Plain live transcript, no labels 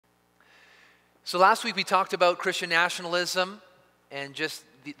So last week we talked about Christian nationalism and just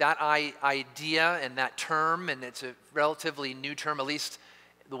that idea and that term, and it's a relatively new term, at least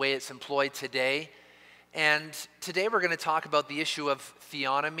the way it's employed today. And today we're going to talk about the issue of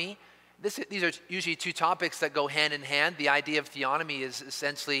theonomy. These are usually two topics that go hand in hand. The idea of theonomy is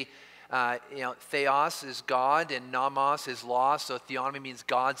essentially, theos is God and nomos is law. So theonomy means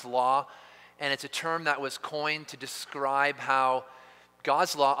God's law. And it's a term that was coined to describe how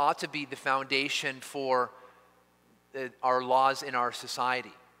God's law ought to be the foundation for our laws in our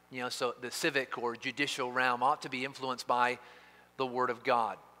society. So the civic or judicial realm ought to be influenced by the Word of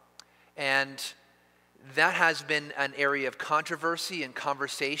God. And that has been an area of controversy and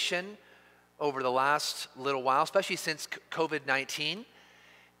conversation over the last little while, especially since COVID-19,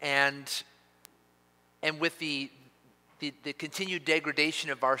 and with the continued degradation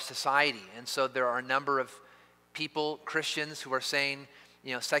of our society. And so there are a number of people, Christians, who are saying,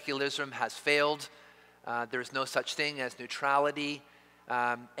 secularism has failed. There's no such thing as neutrality,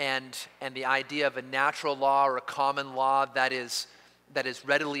 and the idea of a natural law or a common law that is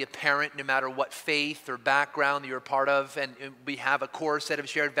readily apparent no matter what faith or background you're a part of, and we have a core set of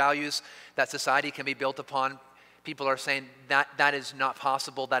shared values that society can be built upon. People are saying that is not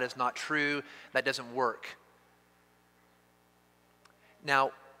possible, that is not true, that doesn't work.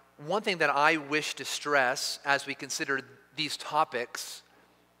 Now, one thing that I wish to stress as we consider these topics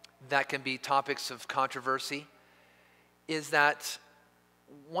that can be topics of controversy is that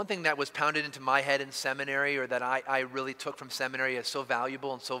one thing that was pounded into my head in seminary, or that I really took from seminary as so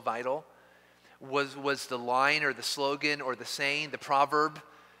valuable and so vital, was the line or the slogan or the saying, the proverb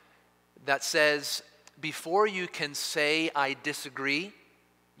that says, before you can say I disagree,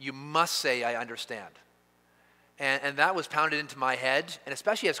 you must say I understand. And that was pounded into my head, and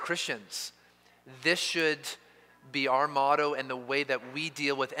especially as Christians, this should be our motto and the way that we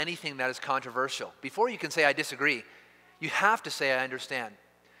deal with anything that is controversial. Before you can say I disagree, you have to say I understand.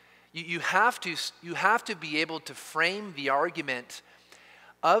 You have to be able to frame the argument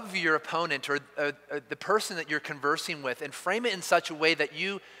of your opponent or the person that you're conversing with, and frame it in such a way that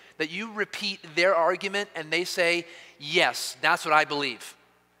you repeat their argument and they say, yes, that's what I believe.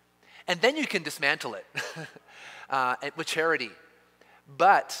 And then you can dismantle it with charity.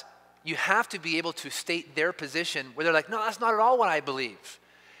 But you have to be able to state their position where they're like, no, that's not at all what I believe.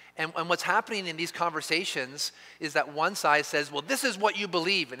 And what's happening in these conversations is that one side says, well, this is what you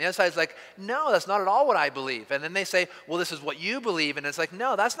believe. And the other side is like, no, that's not at all what I believe. And then they say, well, this is what you believe. And it's like,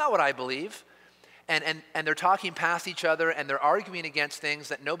 no, that's not what I believe. And they're talking past each other, and they're arguing against things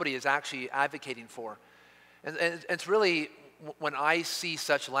that nobody is actually advocating for. And it's really, when I see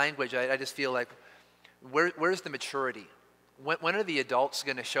such language, I just feel like, where's the maturity? When are the adults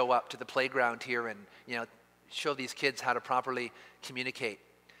going to show up to the playground here and show these kids how to properly communicate?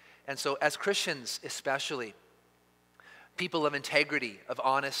 And so as Christians especially, people of integrity, of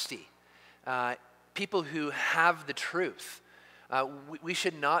honesty, people who have the truth, we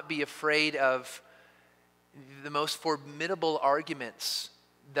should not be afraid of the most formidable arguments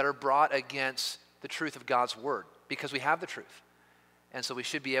that are brought against the truth of God's word, because we have the truth. And so we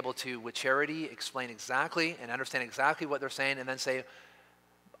should be able to, with charity, explain exactly and understand exactly what they're saying, and then say,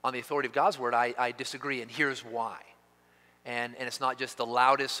 on the authority of God's word, I disagree, and here's why. And it's not just the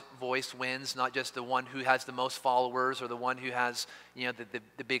loudest voice wins, not just the one who has the most followers or the one who has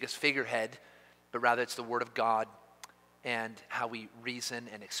the biggest figurehead, but rather it's the word of God and how we reason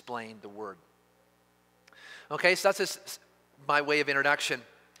and explain the word. Okay, so that's just my way of introduction.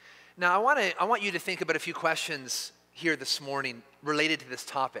 Now I want you to think about a few questions here this morning related to this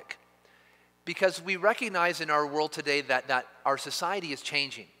topic, because we recognize in our world today that our society is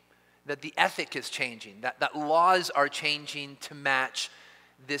changing, that the ethic is changing, that laws are changing to match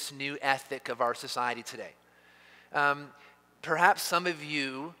this new ethic of our society today. Perhaps some of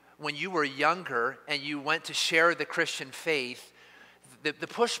you, when you were younger and you went to share the Christian faith, the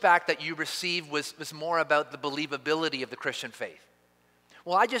pushback that you received was more about the believability of the Christian faith.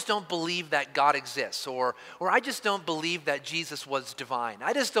 Well, I just don't believe that God exists, or I just don't believe that Jesus was divine.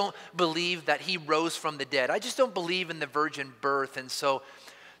 I just don't believe that he rose from the dead. I just don't believe in the virgin birth. And so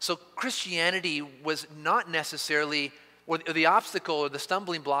Christianity was not necessarily, or the obstacle or the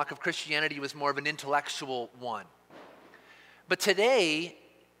stumbling block of Christianity was more of an intellectual one. But today,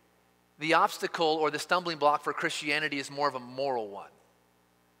 the obstacle or the stumbling block for Christianity is more of a moral one.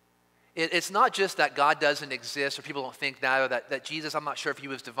 It's not just that God doesn't exist, or people don't think that, or that Jesus, I'm not sure if he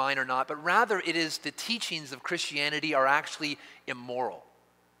was divine or not, but rather it is the teachings of Christianity are actually immoral,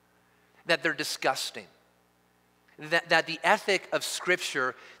 that they're disgusting, that the ethic of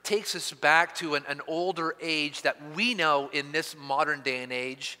Scripture takes us back to an older age that we know in this modern day and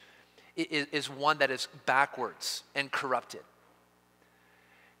age is one that is backwards and corrupted.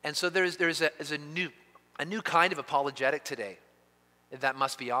 And so there's a new kind of apologetic today that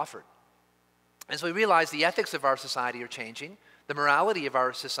must be offered. And so we realize the ethics of our society are changing. The morality of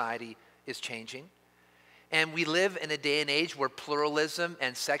our society is changing. And we live in a day and age where pluralism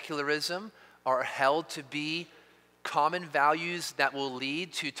and secularism are held to be common values that will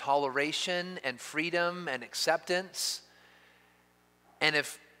lead to toleration and freedom and acceptance. And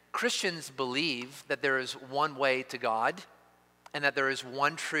if Christians believe that there is one way to God and that there is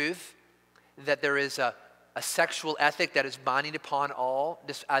one truth, that there is a sexual ethic that is binding upon all,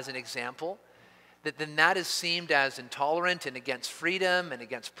 just as an example, then that is seen as intolerant and against freedom and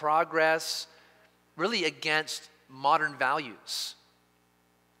against progress, really against modern values.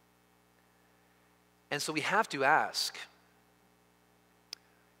 And so we have to ask,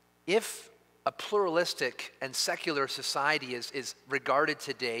 if a pluralistic and secular society is regarded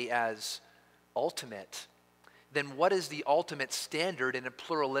today as ultimate, then what is the ultimate standard in a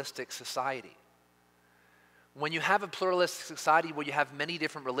pluralistic society? When you have a pluralistic society where you have many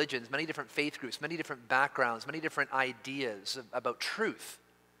different religions, many different faith groups, many different backgrounds, many different ideas about truth,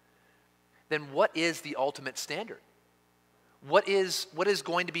 then what is the ultimate standard? What is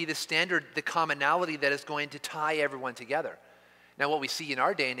going to be the standard, the commonality that is going to tie everyone together? Now, what we see in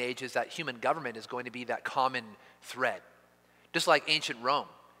our day and age is that human government is going to be that common thread. Just like ancient Rome,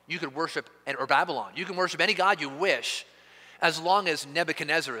 you could worship, or Babylon, you can worship any god you wish as long as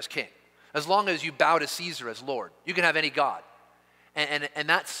Nebuchadnezzar is king. As long as you bow to Caesar as Lord, you can have any god. And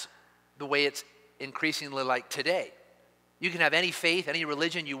that's the way it's increasingly like today. You can have any faith, any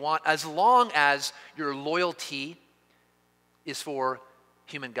religion you want, as long as your loyalty is for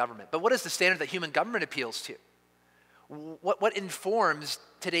human government. But what is the standard that human government appeals to? What informs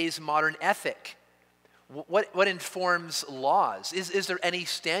today's modern ethic? What informs laws? Is there any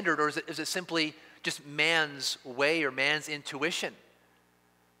standard, or is it simply just man's way or man's intuition?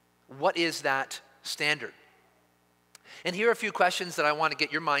 What is that standard? And here are a few questions that I want to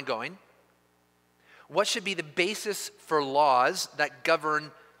get your mind going. What should be the basis for laws that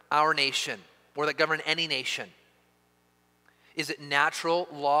govern our nation or that govern any nation? Is it natural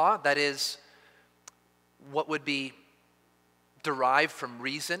law, that is, what would be derived from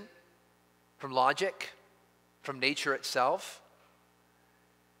reason, from logic, from nature itself?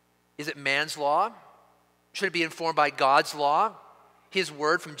 Is it man's law? Should it be informed by God's law? His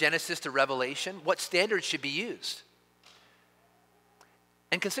word from Genesis to Revelation? What standards should be used?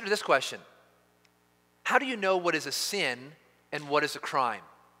 And consider this question. How do you know what is a sin and what is a crime?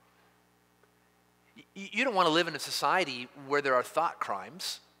 You don't want to live in a society where there are thought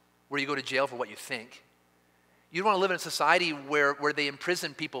crimes, where you go to jail for what you think. You don't want to live in a society where they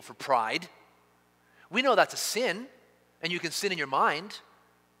imprison people for pride. We know that's a sin, and you can sin in your mind,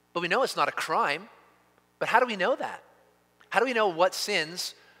 but we know it's not a crime. But how do we know that? How do we know what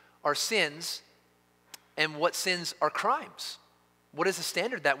sins are sins and what sins are crimes? What is the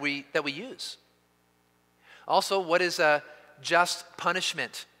standard that we use? Also, what is a just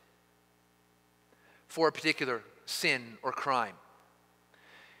punishment for a particular sin or crime?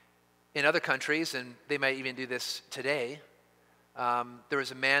 In other countries, and they might even do this today, there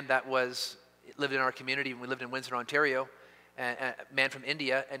was a man that lived in our community when we lived in Windsor, Ontario, a man from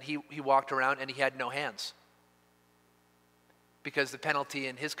India, and he walked around and he had no hands. Because the penalty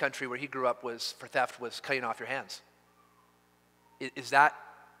in his country where he grew up for theft was cutting off your hands. Is that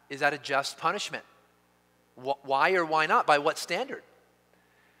a just punishment? Why or why not? By what standard?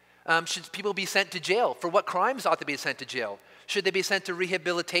 Should people be sent to jail? For what crimes ought they be sent to jail? Should they be sent to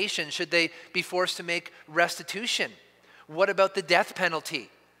rehabilitation? Should they be forced to make restitution? What about the death penalty?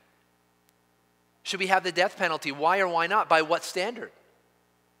 Should we have the death penalty? Why or why not? By what standard?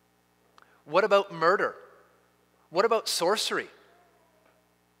 What about murder? What about sorcery?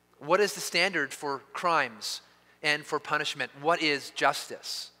 What is the standard for crimes and for punishment? What is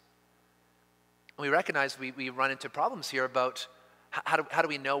justice? And we recognize we run into problems here about how do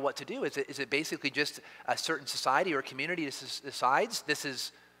we know what to do? Is it basically just a certain society or community decides this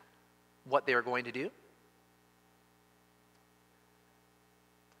is what they are going to do?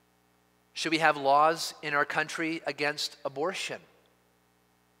 Should we have laws in our country against abortion?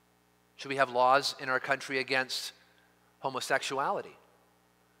 Should we have laws in our country against homosexuality?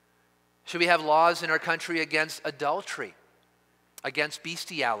 Should we have laws in our country against adultery, against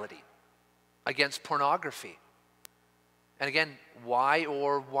bestiality, against pornography? And again, why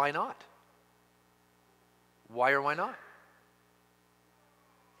or why not? Why or why not?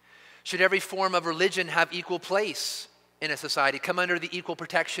 Should every form of religion have equal place in a society, come under the equal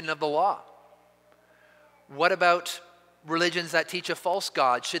protection of the law? What about religions that teach a false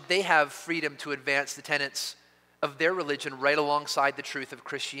God? Should they have freedom to advance the tenets of their religion right alongside the truth of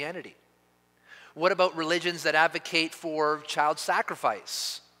Christianity? What about religions that advocate for child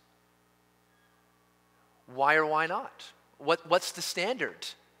sacrifice? Why or why not? What's the standard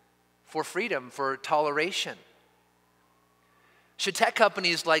for freedom, for toleration? Should tech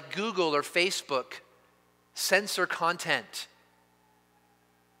companies like Google or Facebook censor content?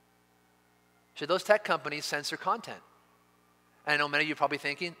 Should those tech companies censor content? And I know many of you are probably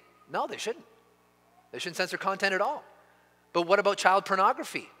thinking, no, they shouldn't. They shouldn't censor content at all. But what about child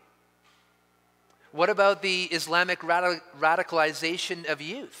pornography? What about the Islamic radicalization of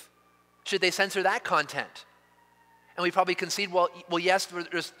youth? Should they censor that content? And we probably concede, well yes,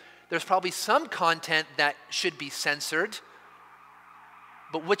 there's probably some content that should be censored,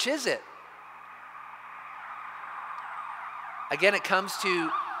 but which is it? Again, it comes to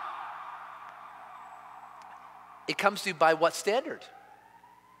by what standard?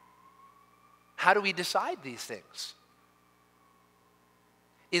 How do we decide these things?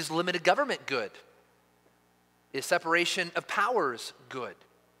 Is limited government good? Is separation of powers good?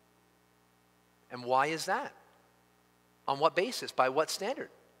 And why is that? On what basis? By what standard?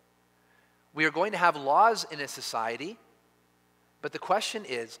 We are going to have laws in a society, but the question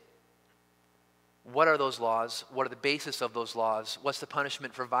is, what are those laws? What are the basis of those laws? What's the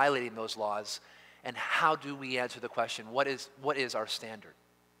punishment for violating those laws? And how do we answer the question, what is our standard?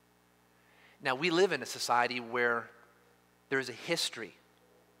 Now, we live in a society where there is a history,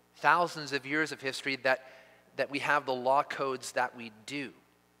 thousands of years of history that we have the law codes that we do.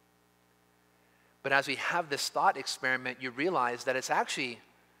 But as we have this thought experiment, you realize that it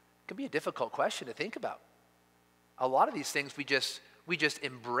can be a difficult question to think about. A lot of these things we just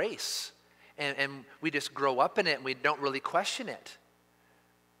embrace, and we just grow up in it, and we don't really question it.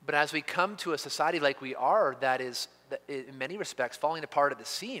 But as we come to a society like we are, that is in many respects falling apart at the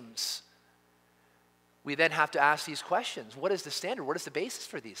seams, we then have to ask these questions. What is the standard? What is the basis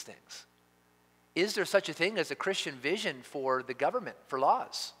for these things? Is there such a thing as a Christian vision for the government, for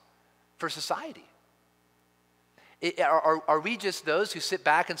laws, for society? Are we just those who sit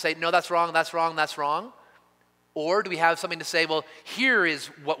back and say, no, that's wrong, that's wrong, that's wrong? Or do we have something to say, well, here is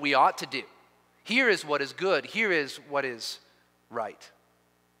what we ought to do. Here is what is good. Here is what is right.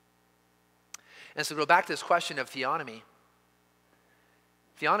 And so go back to this question of theonomy.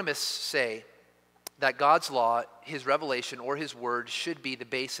 Theonomists say that God's law, his revelation, or his word should be the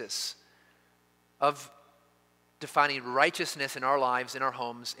basis of defining righteousness in our lives, in our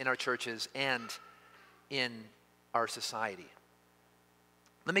homes, in our churches, and in our society.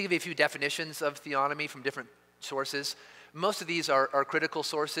 Let me give you a few definitions of theonomy from different sources. Most of these are critical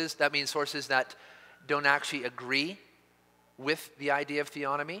sources. That means sources that don't actually agree with the idea of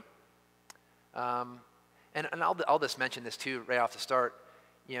theonomy. And I'll just mention this too right off the start.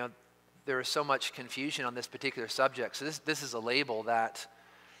 You know, there is so much confusion on this particular subject. So this is a label that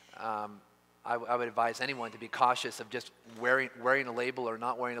I would advise anyone to be cautious of just wearing a label or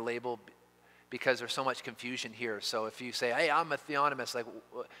not wearing a label, because there's so much confusion here. So if you say, hey, I'm a theonomist, like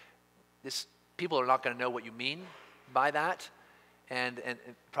people are not going to know what you mean by that. And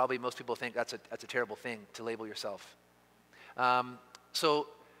probably most people think that's a terrible thing to label yourself. So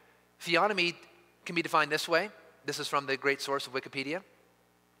theonomy can be defined this way. This is from the great source of Wikipedia.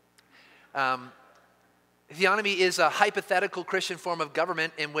 Theonomy is a hypothetical Christian form of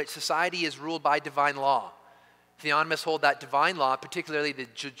government in which society is ruled by divine law. Theonomists hold that divine law, particularly the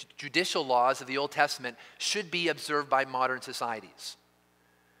judicial laws of the Old Testament, should be observed by modern societies.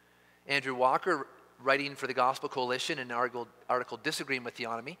 Andrew Walker, writing for the Gospel Coalition in an article disagreeing with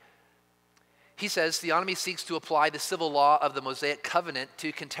theonomy, he says, theonomy seeks to apply the civil law of the Mosaic covenant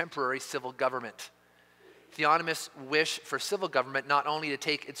to contemporary civil government. Theonomists wish for civil government not only to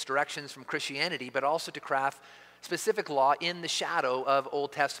take its directions from Christianity, but also to craft specific law in the shadow of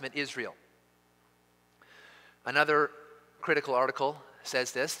Old Testament Israel. Another critical article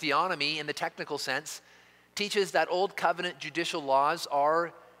says this: theonomy, in the technical sense, teaches that Old Covenant judicial laws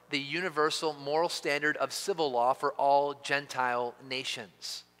are the universal moral standard of civil law for all Gentile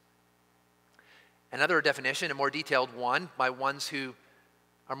nations. Another definition, a more detailed one, by ones who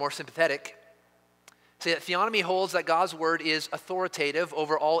are more sympathetic, say that theonomy holds that God's word is authoritative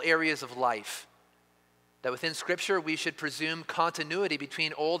over all areas of life. That within Scripture we should presume continuity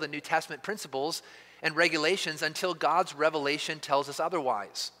between Old and New Testament principles and regulations until God's revelation tells us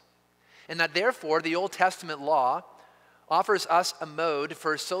otherwise. And that therefore the Old Testament law offers us a mode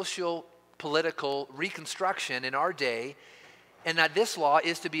for socio-political reconstruction in our day, and that this law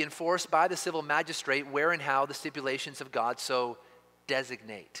is to be enforced by the civil magistrate where and how the stipulations of God so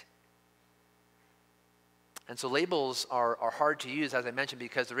designate. And so labels are hard to use, as I mentioned,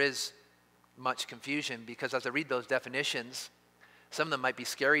 because there is much confusion. Because as I read those definitions, some of them might be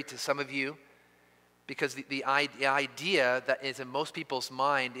scary to some of you, because the idea that is in most people's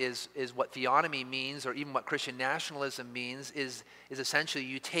mind is what theonomy means, or even what Christian nationalism means, is essentially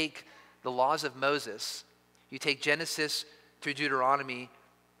you take the laws of Moses, you take Genesis through Deuteronomy,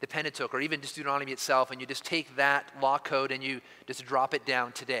 the Pentateuch, or even just Deuteronomy itself, and you just take that law code and you just drop it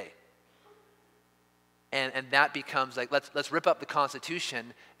down today. And that becomes like, let's rip up the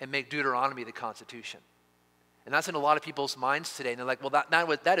Constitution and make Deuteronomy the Constitution. And that's in a lot of people's minds today. And they're like, well,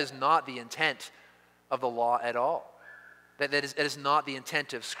 that is not the intent of the law at all. That is not the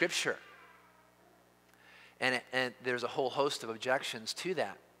intent of Scripture. And there's a whole host of objections to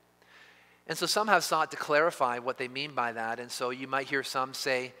that. And so some have sought to clarify what they mean by that. And so you might hear some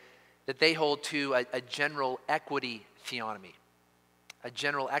say that they hold to a general equity theonomy. A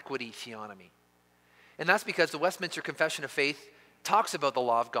general equity theonomy. And that's because the Westminster Confession of Faith talks about the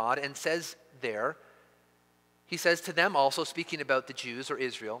law of God and says there, he says, to them also, speaking about the Jews or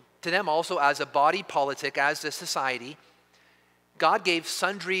Israel, to them also as a body politic, as a society, God gave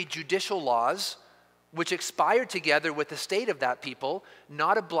sundry judicial laws which expired together with the state of that people,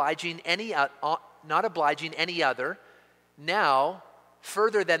 not obliging any other, now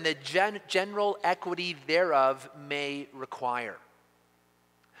further than the general equity thereof may require.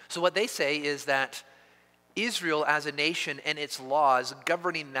 So what they say is that Israel as a nation and its laws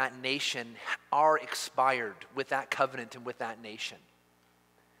governing that nation are expired with that covenant and with that nation.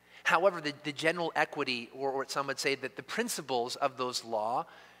 However, the general equity, or what some would say that the principles of those law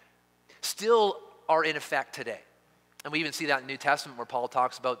still are in effect today. And we even see that in the New Testament where Paul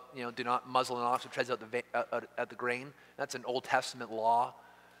talks about, do not muzzle an ox which treads out the grain. That's an Old Testament law.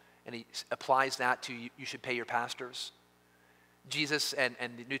 And he applies that to you should pay your pastors. Jesus and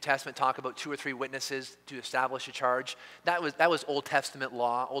the New Testament talk about 2 or 3 witnesses to establish a charge. That was Old Testament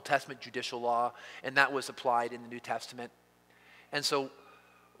law, Old Testament judicial law, and that was applied in the New Testament. And so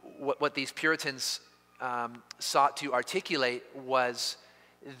what these Puritans sought to articulate was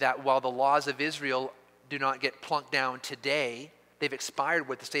that while the laws of Israel do not get plunked down today, they've expired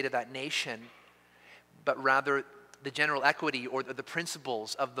with the state of that nation, but rather the general equity or the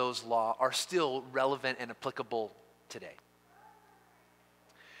principles of those laws are still relevant and applicable today.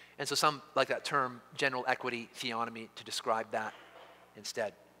 And so some like that term, general equity theonomy, to describe that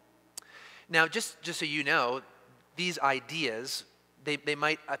instead. Now, just so you know, these ideas, they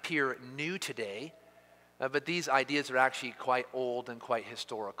might appear new today, but these ideas are actually quite old and quite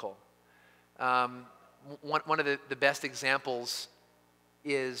historical. One of the best examples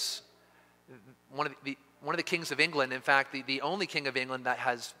is one of the kings of England. In fact, the only king of England that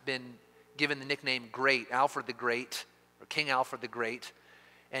has been given the nickname Great, Alfred the Great, or King Alfred the Great.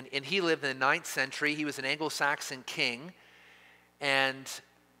 And he lived in the 9th century. He was an Anglo-Saxon king. And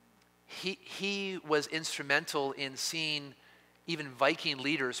he was instrumental in seeing even Viking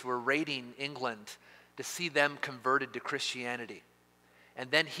leaders who were raiding England to see them converted to Christianity.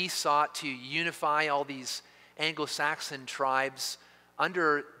 And then he sought to unify all these Anglo-Saxon tribes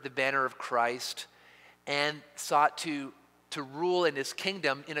under the banner of Christ and sought to rule in his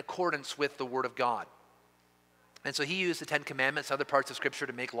kingdom in accordance with the Word of God. And so he used the 10 Commandments, other parts of Scripture,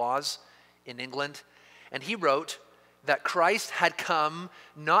 to make laws in England. And he wrote that Christ had come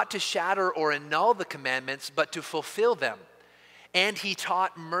not to shatter or annul the commandments, but to fulfill them. And he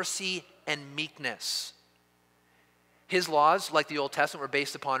taught mercy and meekness. His laws, like the Old Testament, were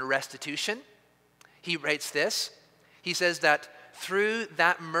based upon restitution. He writes this. He says that through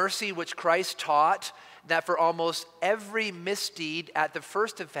that mercy which Christ taught, that for almost every misdeed at the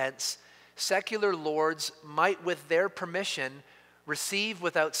first offense, secular lords might, with their permission, receive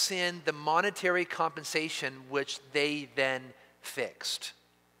without sin the monetary compensation which they then fixed.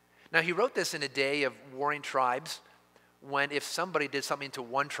 Now, he wrote this in a day of warring tribes, when if somebody did something to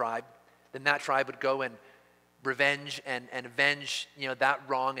one tribe, then that tribe would go and revenge and avenge that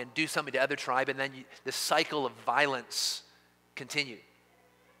wrong and do something to the other tribe, and then the cycle of violence continued.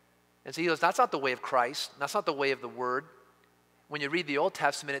 And so he goes, that's not the way of Christ. That's not the way of the Word. When you read the Old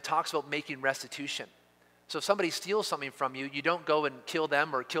Testament, it talks about making restitution. So if somebody steals something from you, you don't go and kill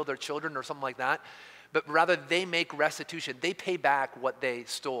them or kill their children or something like that, but rather they make restitution. They pay back what they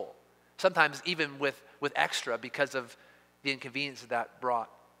stole, sometimes even with extra because of the inconvenience that brought.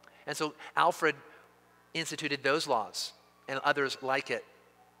 And so Alfred instituted those laws and others like it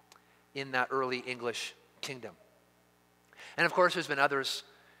in that early English kingdom. And of course, there's been others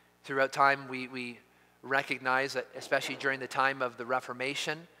throughout time. We recognize that, especially during the time of the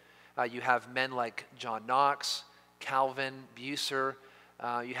Reformation, you have men like John Knox, Calvin, Bucer,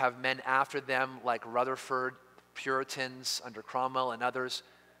 You have men after them like Rutherford, Puritans under Cromwell and others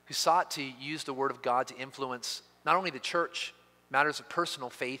who sought to use the word of God to influence not only the church, matters of personal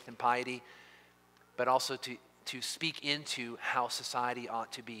faith and piety, but also to speak into how society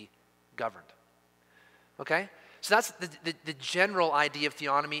ought to be governed. Okay? So that's the general idea of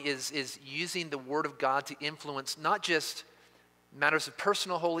theonomy is using the word of God to influence not just matters of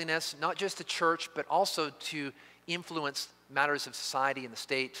personal holiness, not just the church, but also to influence matters of society and the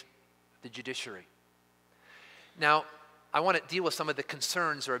state, the judiciary. Now, I want to deal with some of the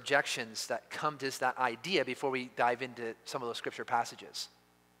concerns or objections that come to that idea before we dive into some of those scripture passages.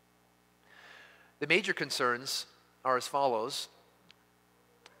 The major concerns are as follows.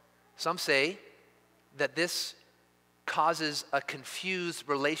 Some say that this causes a confused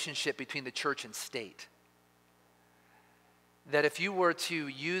relationship between the church and state. That if you were to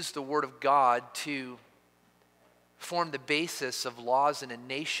use the word of God to form the basis of laws in a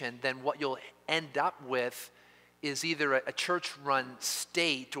nation, then what you'll end up with is either a church-run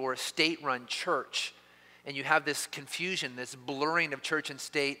state or a state-run church. And you have this confusion, this blurring of church and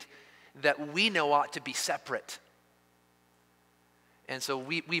state that we know ought to be separate. And so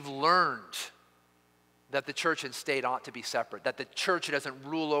we've learned that the church and state ought to be separate, that the church doesn't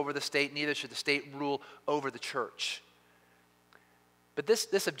rule over the state, neither should the state rule over the church. But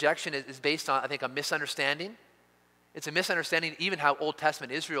this objection is based on, I think, a misunderstanding. It's a misunderstanding even how Old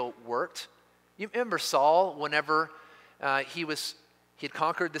Testament Israel worked. You remember Saul, whenever he had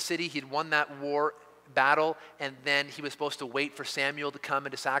conquered the city, he'd won that battle, and then he was supposed to wait for Samuel to come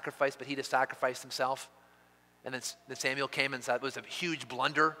and to sacrifice, but he just sacrificed himself. And then Samuel came and said, it was a huge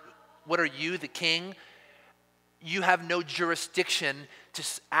blunder. What are you, the king? You have no jurisdiction to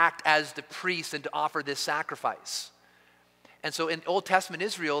act as the priest and to offer this sacrifice. And so in Old Testament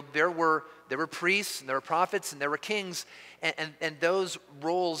Israel, there were priests, and there were prophets, and there were kings, and those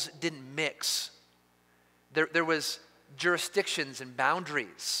roles didn't mix. There was jurisdictions and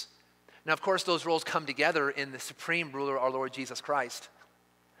boundaries. Now, of course, those roles come together in the supreme ruler, our Lord Jesus Christ,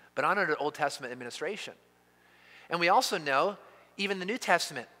 but not under Old Testament administration. And we also know, even the New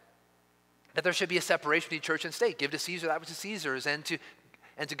Testament, that there should be a separation between church and state. Give to Caesar that which is Caesar's, and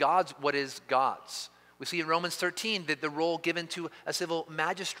to God's what is God's. We see in Romans 13 that the role given to a civil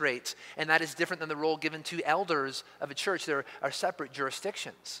magistrate, and that is different than the role given to elders of a church. There are separate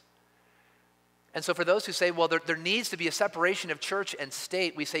jurisdictions. And so for those who say, well, there needs to be a separation of church and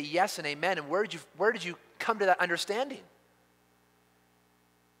state, we say yes and amen. And where did you come to that understanding?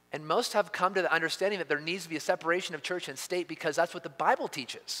 And most have come to the understanding that there needs to be a separation of church and state because that's what the Bible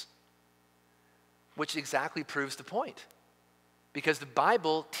teaches, which exactly proves the point. Because the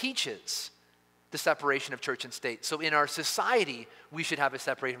Bible teaches the separation of church and state. So in our society, we should have a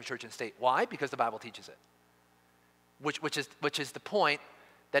separation of church and state. Why? Because the Bible teaches it, which is the point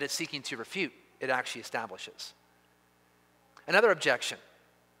that it's seeking to refute. It actually establishes. Another objection,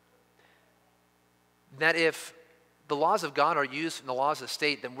 that if the laws of God are used in the laws of the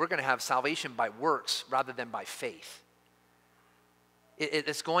state, then we're going to have salvation by works rather than by faith.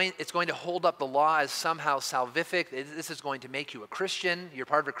 It's going to hold up the law as somehow salvific. This is going to make you a Christian. You're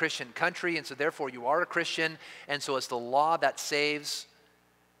part of a Christian country, and so therefore you are a Christian, and so it's the law that saves.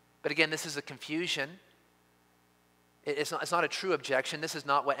 But again, this is a confusion. It's not a true objection. This is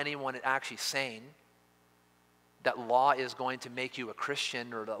not what anyone is actually saying, that law is going to make you a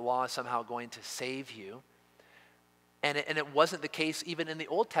Christian or that law is somehow going to save you. And it wasn't the case even in the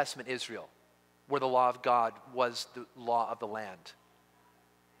Old Testament Israel, where the law of God was the law of the land.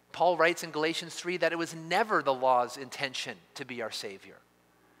 Paul writes in Galatians 3 that it was never the law's intention to be our Savior.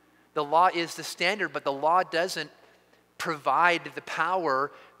 The law is the standard, but the law doesn't provide the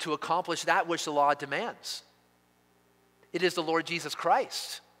power to accomplish that which the law demands. It is the Lord Jesus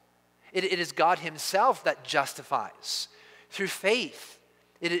Christ. It is God himself that justifies through faith.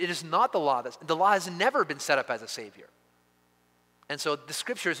 It is not the law. The law has never been set up as a Savior. And so the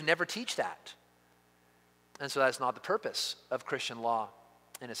scriptures never teach that. And so that's not the purpose of Christian law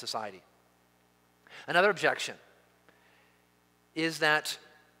in a society. Another objection is that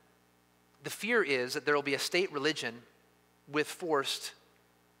the fear is that there will be a state religion with forced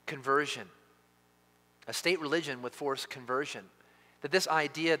conversion. A state religion with forced conversion. That this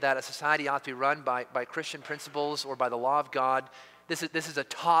idea that a society ought to be run by Christian principles or by the law of God, this is a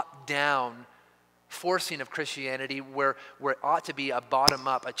top-down forcing of Christianity where it ought to be a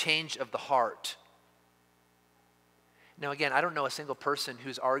bottom-up, a change of the heart. Now again, I don't know a single person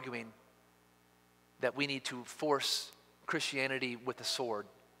who's arguing that we need to force Christianity with the sword,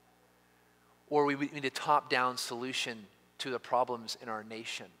 or we need a top-down solution to the problems in our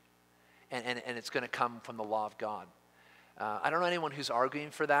nation, and it's going to come from the law of God. I don't know anyone who's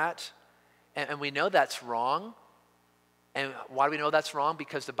arguing for that. And we know that's wrong. And why do we know that's wrong?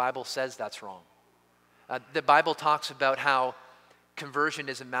 Because the Bible says that's wrong. The Bible talks about how conversion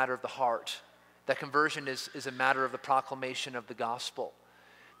is a matter of the heart, that conversion is a matter of the proclamation of the gospel.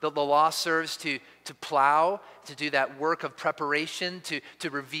 The law serves to plow, to do that work of preparation, to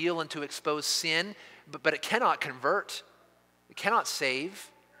reveal and to expose sin, but it cannot convert. It cannot save.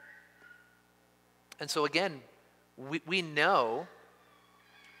 And so again, we know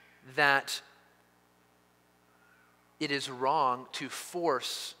that it is wrong to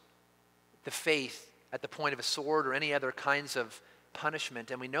force the faith at the point of a sword or any other kinds of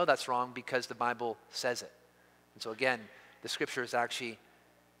punishment. And we know that's wrong because the Bible says it. And so again, the scriptures actually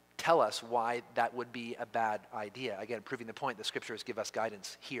tell us why that would be a bad idea. Again, proving the point, the scriptures give us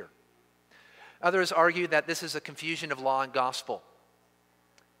guidance here. Others argue that this is a confusion of law and gospel.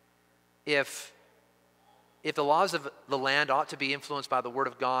 If the laws of the land ought to be influenced by the word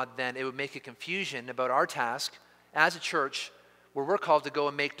of God, then it would make a confusion about our task as a church where we're called to go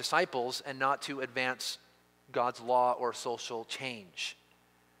and make disciples and not to advance God's law or social change.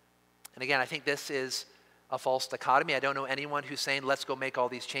 And again, I think this is a false dichotomy. I don't know anyone who's saying, let's go make all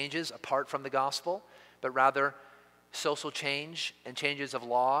these changes apart from the gospel, but rather social change and changes of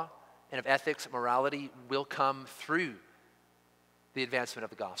law and of ethics and morality will come through the advancement of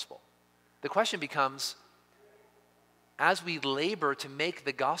the gospel. The question becomes, as we labor to make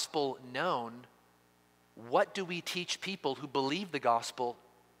the gospel known, what do we teach people who believe the gospel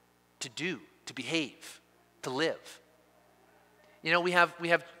to do, to behave, to live? You know, we have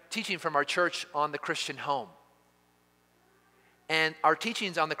teaching from our church on the Christian home. And our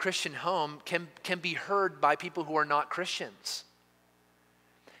teachings on the Christian home can be heard by people who are not Christians.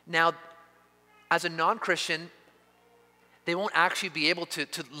 Now, as a non-Christian, they won't actually be able to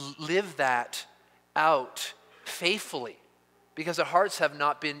live that out faithfully because their hearts have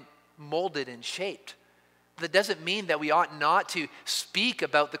not been molded and shaped. That doesn't mean that we ought not to speak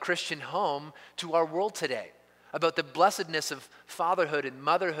about the Christian home to our world today, about the blessedness of fatherhood and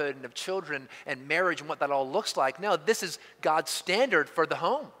motherhood and of children and marriage and what that all looks like. No, this is God's standard for the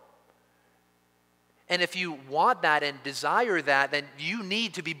home. And if you want that and desire that, then you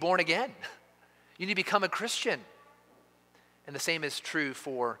need to be born again. You need to become a Christian. And the same is true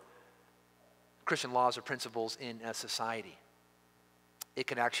for Christian laws or principles in a society. It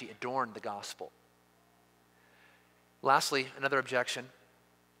can actually adorn the gospel. Lastly, another objection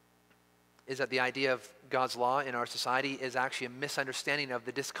is that the idea of God's law in our society is actually a misunderstanding of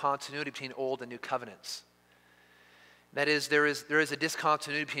the discontinuity between old and new covenants. That is, there is a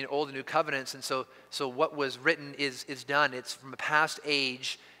discontinuity between old and new covenants, and so what was written is done. It's from a past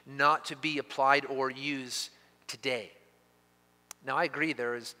age, not to be applied or used today. Now, I agree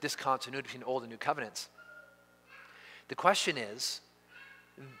there is discontinuity between old and new covenants. The question is,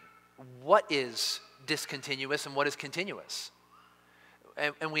 what is discontinuous and what is continuous?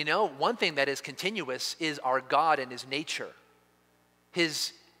 And we know one thing that is continuous is our God and his nature,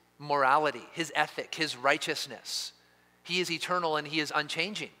 his morality, his ethic, his righteousness. He is eternal and he is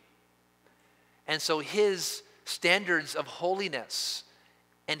unchanging. And so his standards of holiness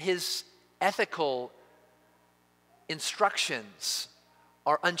and his ethical instructions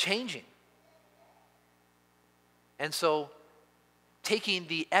are unchanging. And so taking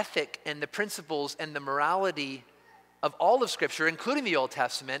the ethic and the principles and the morality of all of Scripture, including the Old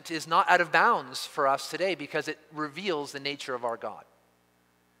Testament, is not out of bounds for us today because it reveals the nature of our God.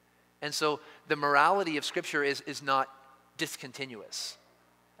 And so the morality of Scripture is not discontinuous,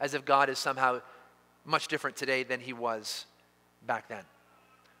 as if God is somehow much different today than he was back then.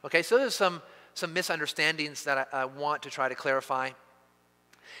 Okay, so there's some misunderstandings that I want to try to clarify.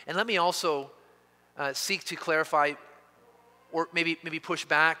 And let me also seek to clarify or maybe push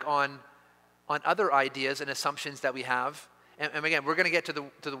back on other ideas and assumptions that we have. And again, we're going to get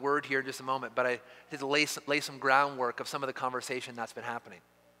to the word here in just a moment, but I did to lay some groundwork of some of the conversation that's been happening.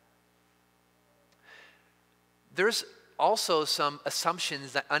 There's also some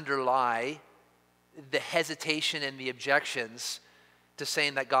assumptions that underlie the hesitation and the objections to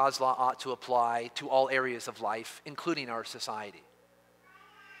saying that God's law ought to apply to all areas of life, including our society.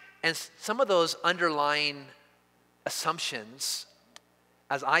 And some of those underlying assumptions,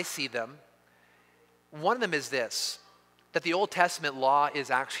 as I see them, one of them is this, that the Old Testament law is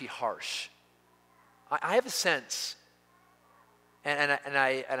actually harsh. I have a sense, and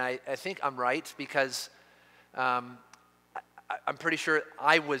I think I'm right because I'm pretty sure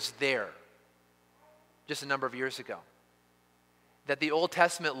I was there just a number of years ago, that the Old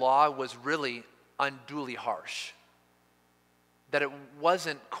Testament law was really unduly harsh, that it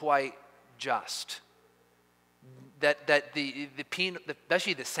wasn't quite just, that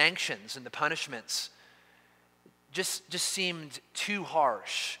especially the sanctions and the punishments just seemed too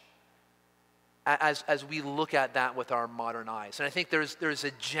harsh as we look at that with our modern eyes. And I think there's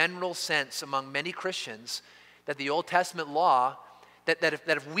a general sense among many Christians that the Old Testament law, that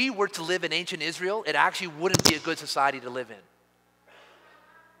if we were to live in ancient Israel, it actually wouldn't be a good society to live in.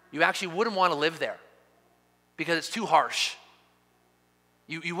 You actually wouldn't want to live there because it's too harsh.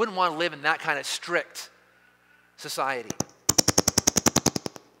 You wouldn't want to live in that kind of strict society.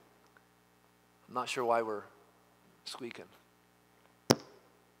 I'm not sure why we're squeaking.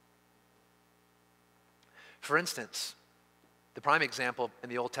 For instance, the prime example in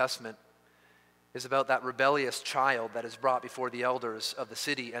the Old Testament is about that rebellious child that is brought before the elders of the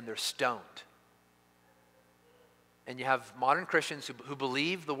city and they're stoned. And you have modern Christians who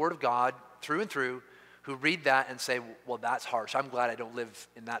believe the Word of God through and through, who read that and say, well, that's harsh. I'm glad I don't live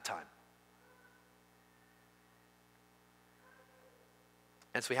in that time.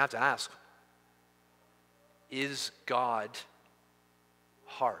 And so we have to ask, is God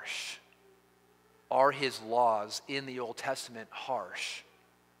harsh? Are his laws in the Old Testament harsh?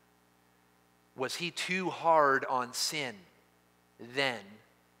 Was he too hard on sin then,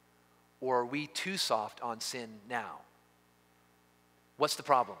 or are we too soft on sin now? What's the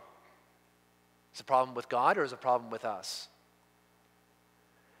problem? Is it a problem with God or is it a problem with us?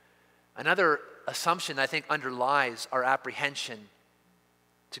 Another assumption I think underlies our apprehension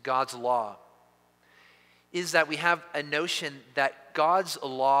to God's law is that we have a notion that God's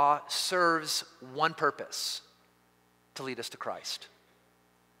law serves one purpose: to lead us to Christ.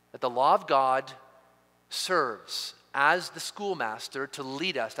 That the law of God serves as the schoolmaster to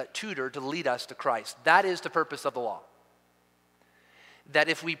lead us, that tutor to lead us to Christ. That is the purpose of the law. That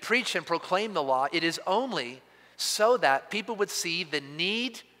if we preach and proclaim the law, it is only so that people would see the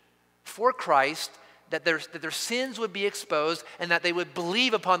need for Christ, that their sins would be exposed, and that they would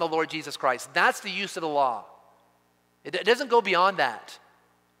believe upon the Lord Jesus Christ. That's the use of the law. It doesn't go beyond that.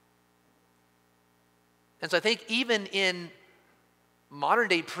 And so I think even in modern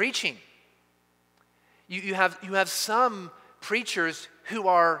day preaching, you have some preachers who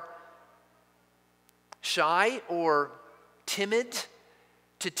are shy or timid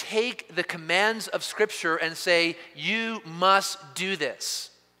to take the commands of Scripture and say, you must do this.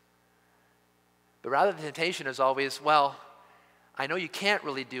 But rather the temptation is always, well, I know you can't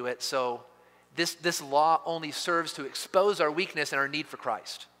really do it, so this law only serves to expose our weakness and our need for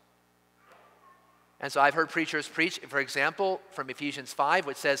Christ. And so I've heard preachers preach, for example, from Ephesians 5,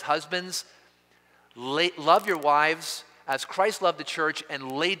 which says, husbands, love your wives as Christ loved the church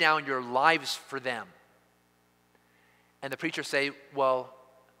and lay down your lives for them. And the preachers say, well,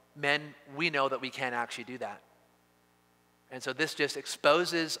 men, we know that we can't actually do that. And so this just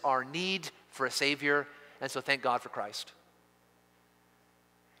exposes our need for a Savior, and so thank God for Christ.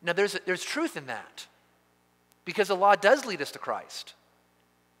 Now there's truth in that, because the law does lead us to Christ.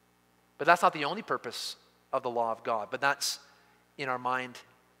 But that's not the only purpose of the law of God, but that's in our mind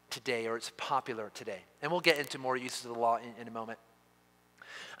today, or it's popular today. And we'll get into more uses of the law in a moment.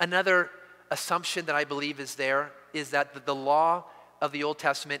 Another assumption that I believe is there is that the law of the Old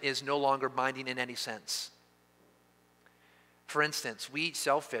Testament is no longer binding in any sense. For instance, we eat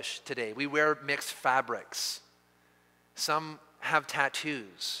shellfish today. We wear mixed fabrics. Some have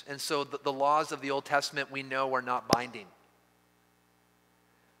tattoos. And so the laws of the Old Testament we know are not binding.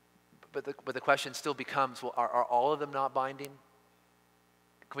 But the question still becomes, well, are all of them not binding?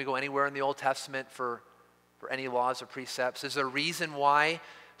 Can we go anywhere in the Old Testament for any laws or precepts? Is there a reason why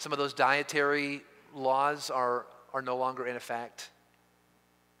some of those dietary laws are no longer in effect?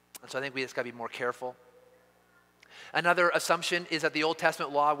 And so I think we just got to be more careful. Another assumption is that the Old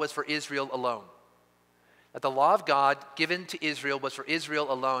Testament law was for Israel alone. That the law of God given to Israel was for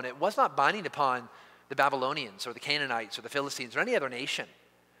Israel alone. It was not binding upon the Babylonians or the Canaanites or the Philistines or any other nation.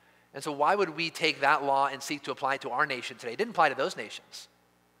 And so why would we take that law and seek to apply it to our nation today? It didn't apply to those nations.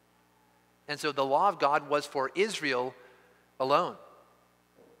 And so the law of God was for Israel alone.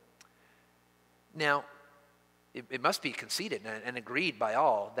 Now, it must be conceded and agreed by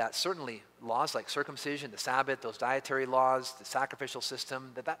all that certainly laws like circumcision, the Sabbath, those dietary laws, the sacrificial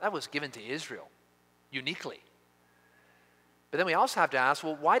system, that was given to Israel uniquely. But then we also have to ask,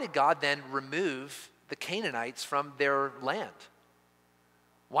 well, why did God then remove the Canaanites from their land?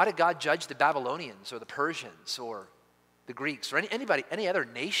 Why did God judge the Babylonians or the Persians or the Greeks or any other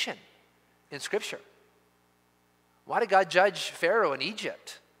nation in Scripture? Why did God judge Pharaoh in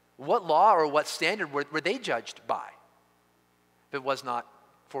Egypt? What law or what standard were they judged by if it was not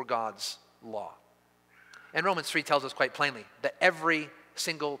for God's law? And Romans 3 tells us quite plainly that every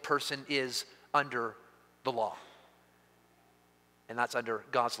single person is under the law. and that's under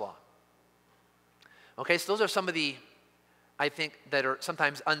God's law. Okay, so those are some of the, I think, that are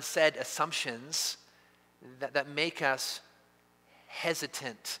sometimes unsaid assumptions that make us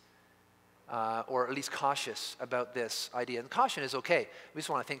hesitant or at least cautious about this idea. And caution is okay. We just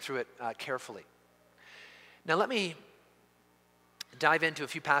want to think through it carefully. Now let me dive into a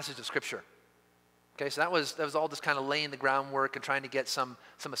few passages of Scripture. Okay, so that was all just kind of laying the groundwork and trying to get some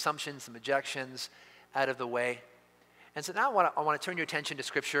assumptions, some objections out of the way. And so now I want to turn your attention to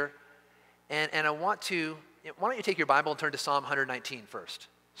Scripture, and I want to, why don't you take your Bible and turn to Psalm 119 first.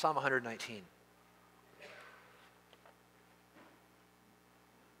 Psalm 119.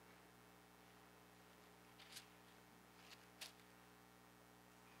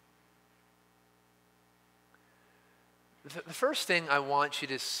 The first thing I want you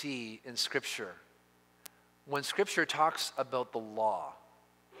to see in Scripture, when Scripture talks about the law,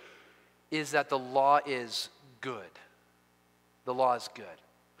 is that the law is good. The law is good.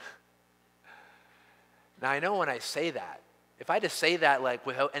 Now, I know when I say that, if I just say that like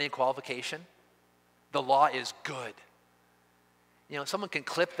without any qualification, the law is good. You know, someone can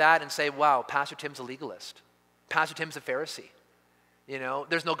clip that and say, wow, Pastor Tim's a legalist. Pastor Tim's a Pharisee. You know,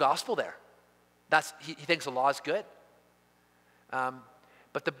 there's no gospel there. He thinks the law is good.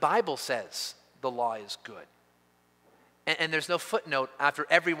 But the Bible says the law is good. And there's no footnote after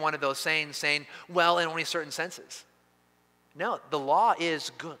every one of those saying, well, in only certain senses. No, the law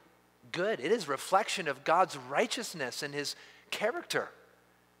is good. Good. It is a reflection of God's righteousness and his character.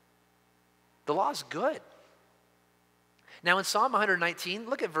 The law is good. Now in Psalm 119,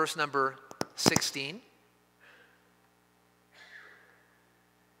 look at verse number 16.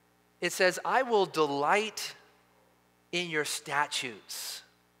 It says, I will delight in your statutes.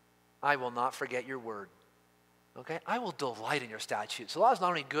 I will not forget your word. Okay? I will delight in your statutes. The law is not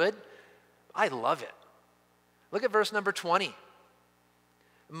only good, I love it. Look at verse number 20.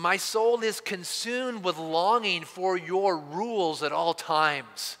 My soul is consumed with longing for your rules at all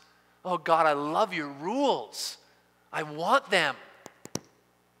times. Oh God, I love your rules. I want them.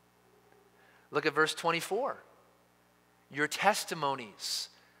 Look at verse 24. Your testimonies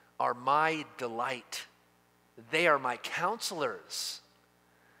are my delight. They are my counselors.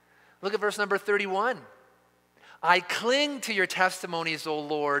 Look at verse number 31. I cling to your testimonies, O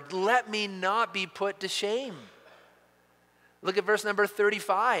Lord. Let me not be put to shame. Look at verse number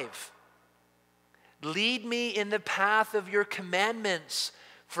 35. Lead me in the path of your commandments,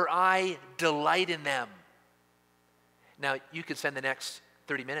 for I delight in them. Now, you could spend the next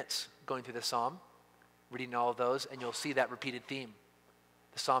 30 minutes going through the psalm, reading all of those, and you'll see that repeated theme.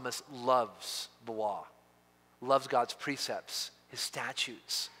 The psalmist loves the law, loves God's precepts, his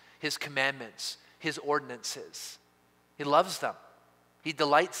statutes, his commandments, his ordinances. He loves them. He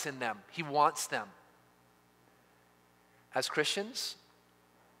delights in them. He wants them. As Christians,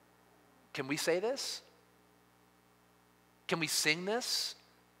 can we say this? Can we sing this?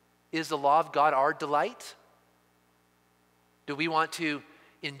 Is the law of God our delight? Do we want to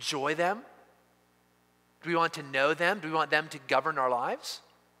enjoy them? Do we want to know them? Do we want them to govern our lives?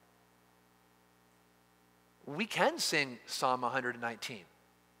 We can sing Psalm 119.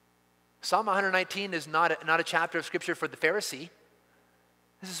 Psalm 119 is not a chapter of Scripture for the Pharisee.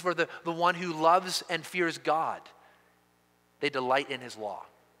 This is for the one who loves and fears God. They delight in his law.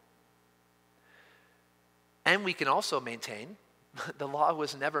 And we can also maintain the law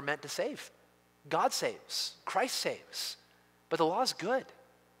was never meant to save. God saves. Christ saves. But the law is good.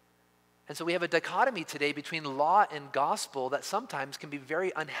 And so we have a dichotomy today between law and gospel that sometimes can be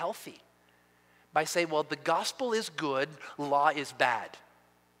very unhealthy. By saying, well, the gospel is good, law is bad.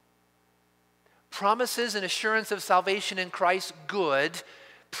 Promises and assurance of salvation in Christ, good.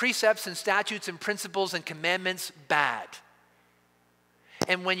 Precepts and statutes and principles and commandments, bad.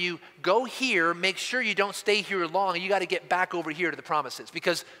 And when you go here, make sure you don't stay here long. You got to get back over here to the promises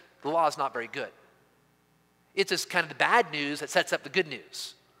because the law is not very good. It's just kind of the bad news that sets up the good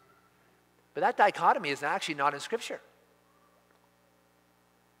news. But that dichotomy is actually not in Scripture.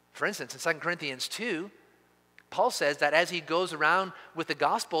 For instance, in 2 Corinthians 2, Paul says that as he goes around with the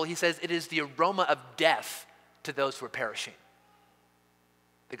gospel, he says it is the aroma of death to those who are perishing.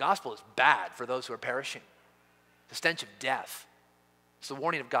 The gospel is bad for those who are perishing. The stench of death. It's the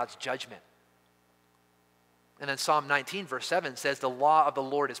warning of God's judgment. And then Psalm 19 verse 7 says the law of the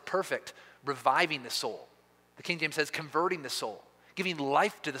Lord is perfect, reviving the soul. The King James says converting the soul, giving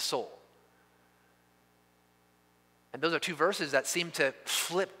life to the soul. And those are two verses that seem to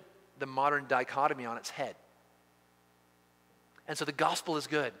flip the modern dichotomy on its head. And so the gospel is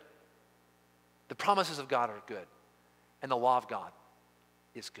good. The promises of God are good. And the law of God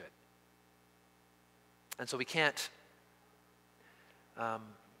is good. And so we can't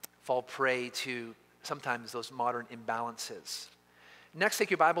fall prey to sometimes those modern imbalances. Next, take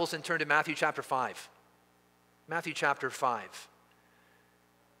your Bibles and turn to Matthew chapter 5. Matthew chapter 5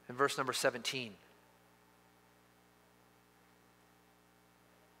 and verse number 17.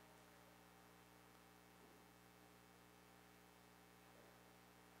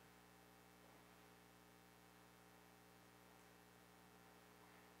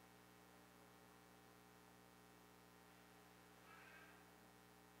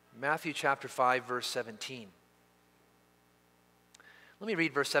 Matthew chapter 5, verse 17. Let me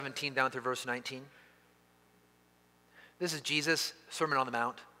read verse 17 down through verse 19. This is Jesus' Sermon on the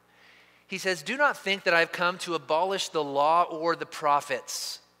Mount. He says, "Do not think that I have come to abolish the law or the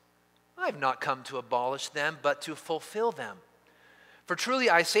prophets. I have not come to abolish them, but to fulfill them. For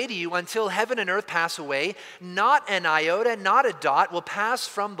truly I say to you, until heaven and earth pass away, not an iota, not a dot will pass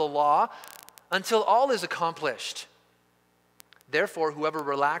from the law until all is accomplished. Therefore, whoever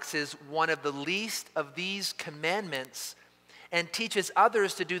relaxes one of the least of these commandments and teaches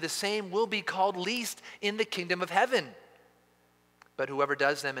others to do the same will be called least in the kingdom of heaven. But whoever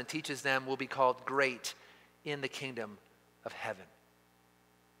does them and teaches them will be called great in the kingdom of heaven."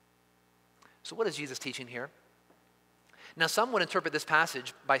 So what is Jesus teaching here? Now, some would interpret this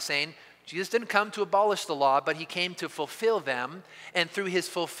passage by saying, Jesus didn't come to abolish the law, but he came to fulfill them, and through his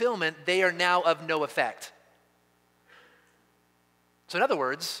fulfillment, they are now of no effect. So in other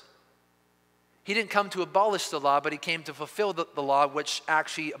words, he didn't come to abolish the law, but he came to fulfill the law which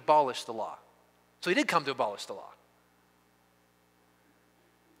actually abolished the law. So he did come to abolish the law.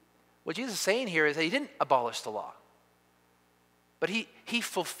 What Jesus is saying here is that he didn't abolish the law, but he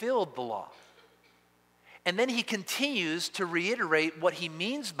fulfilled the law. And then he continues to reiterate what he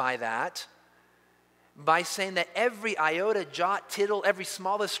means by that by saying that every iota, jot, tittle, every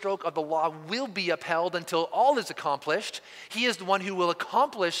smallest stroke of the law will be upheld until all is accomplished. He is the one who will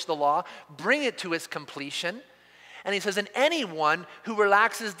accomplish the law, bring it to its completion. And he says, and anyone who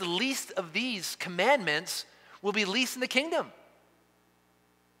relaxes the least of these commandments will be least in the kingdom.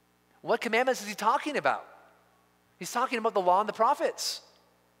 What commandments is he talking about? He's talking about the law and the prophets.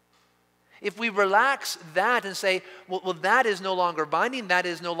 If we relax that and say, well, that is no longer binding, that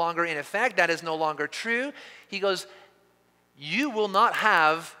is no longer in effect, that is no longer true, he goes, you will not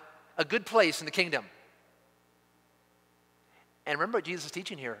have a good place in the kingdom. And remember what Jesus is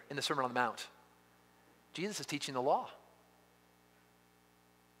teaching here in the Sermon on the Mount. Jesus is teaching the law.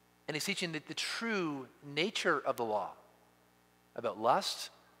 And he's teaching the true nature of the law, about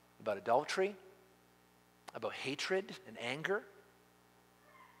lust, about adultery, about hatred and anger,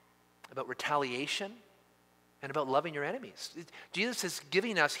 about retaliation, and about loving your enemies. Jesus is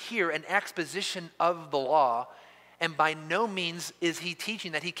giving us here an exposition of the law, and by no means is he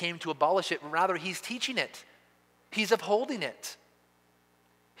teaching that he came to abolish it. Rather, he's teaching it. He's upholding it.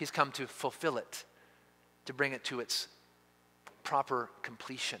 He's come to fulfill it, to bring it to its proper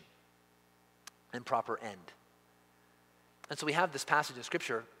completion and proper end. And so we have this passage of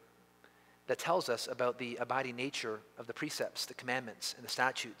Scripture that tells us about the abiding nature of the precepts, the commandments, and the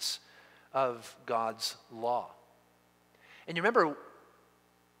statutes of God's law. And you remember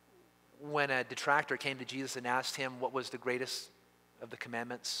when a detractor came to Jesus and asked him what was the greatest of the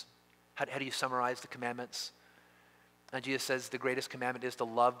commandments? How do you summarize the commandments? And Jesus says the greatest commandment is to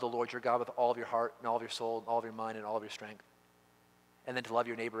love the Lord your God with all of your heart and all of your soul and all of your mind and all of your strength. And then to love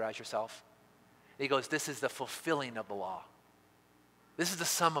your neighbor as yourself. And he goes, this is the fulfilling of the law. This is the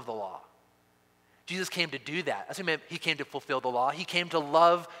sum of the law. Jesus came to do that. That's what he meant. He came to fulfill the law. He came to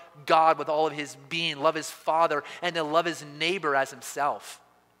love God with all of his being, love his Father, and to love his neighbor as himself.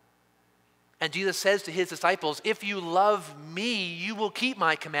 And Jesus says to his disciples, if you love me, you will keep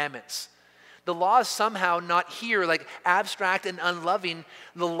my commandments. The law is somehow not here like abstract and unloving.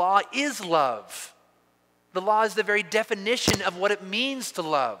 The law is love. The law is the very definition of what it means to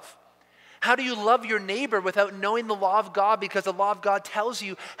love. How do you love your neighbor without knowing the law of God? Because the law of God tells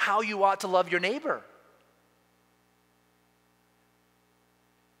you how you ought to love your neighbor.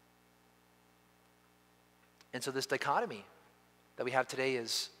 And so this dichotomy that we have today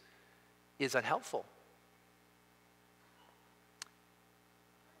is unhelpful.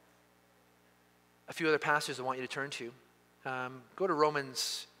 A few other passages I want you to turn to. Go to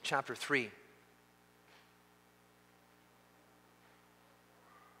Romans chapter 3.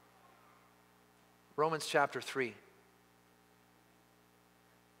 Romans chapter 3.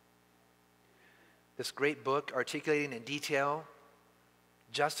 This great book articulating in detail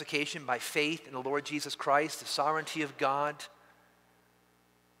justification by faith in the Lord Jesus Christ, the sovereignty of God.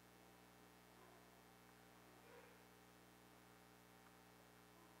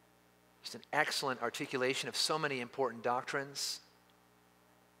 Just an excellent articulation of so many important doctrines.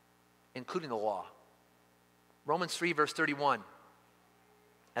 including the law. Romans 3, verse 31.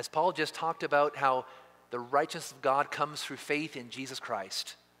 As Paul just talked about how the righteousness of God comes through faith in Jesus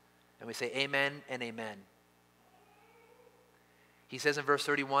Christ. And we say amen and amen. He says in verse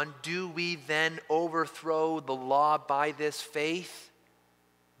 31, do we then overthrow the law by this faith?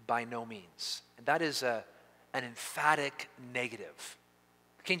 By no means. And that is an emphatic negative.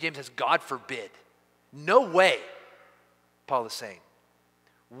 King James says, God forbid. No way, Paul is saying.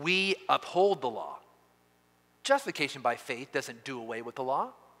 We uphold the law. Justification by faith doesn't do away with the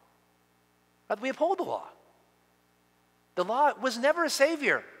law. Rather, we uphold the law. The law was never a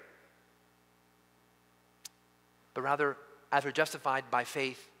savior. But rather, as we're justified by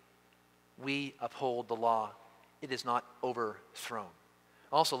faith, we uphold the law. It is not overthrown.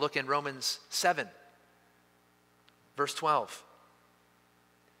 Also, look in Romans 7, verse 12.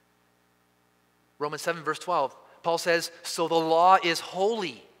 Romans 7, verse 12. Paul says, so the law is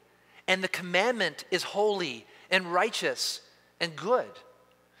holy, and the commandment is holy and righteous and good.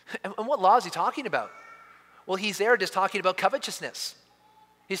 And what law is he talking about? Well, he's there just talking about covetousness.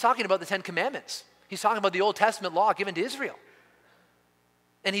 He's talking about the 10 Commandments. He's talking about the Old Testament law given to Israel.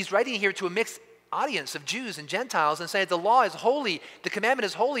 And he's writing here to a mixed audience of Jews and Gentiles and saying the law is holy, the commandment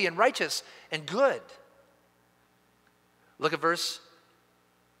is holy and righteous and good. Look at verse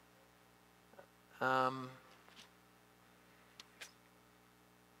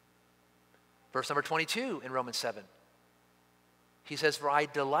number 22 in Romans 7. He says, for I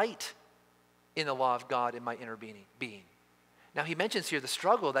delight in the law of God in my inner being. Now he mentions here the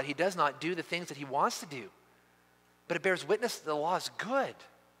struggle that he does not do the things that he wants to do. But it bears witness that the law is good.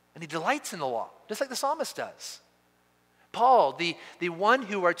 And he delights in the law, just like the psalmist does. Paul, the one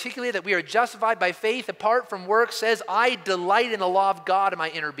who articulated that we are justified by faith apart from works, says, I delight in the law of God in my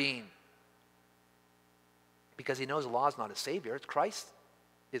inner being. Because he knows the law is not a savior. It's Christ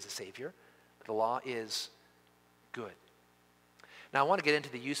is a savior. But the law is good. Now I want to get into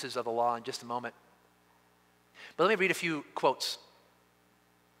the uses of the law in just a moment. But let me read a few quotes.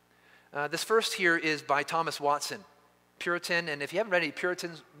 This first here is by Thomas Watson, Puritan. And if you haven't read any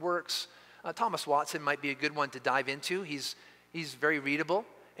Puritan's works, Thomas Watson might be a good one to dive into. He's very readable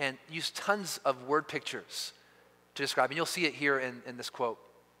and used tons of word pictures to describe. And you'll see it here in this quote.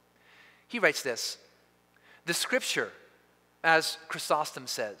 He writes this: the scripture, as Chrysostom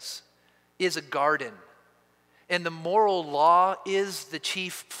says, is a garden, and the moral law is the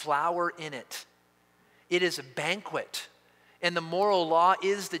chief flower in it. It is a banquet, and the moral law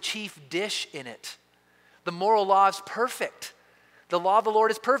is the chief dish in it. The moral law is perfect. The law of the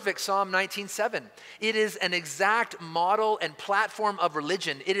Lord is perfect, Psalm 19:7. It is an exact model and platform of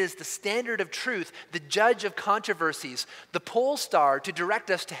religion. It is the standard of truth, the judge of controversies, the pole star to direct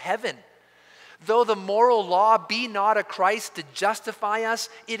us to heaven. Though the moral law be not a Christ to justify us,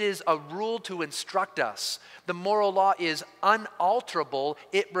 it is a rule to instruct us. The moral law is unalterable.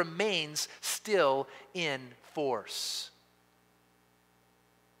 It remains still in force.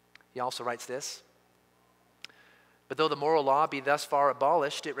 He also writes this: but though the moral law be thus far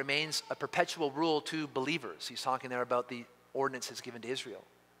abolished, it remains a perpetual rule to believers. He's talking there about the ordinances given to Israel.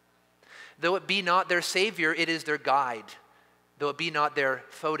 Though it be not their savior, it is their guide. Though it be not their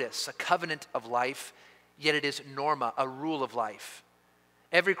foedus, a covenant of life, yet it is norma, a rule of life.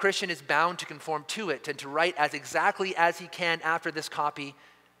 Every Christian is bound to conform to it and to write as exactly as he can after this copy.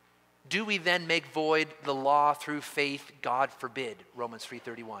 Do we then make void the law through faith? God forbid. Romans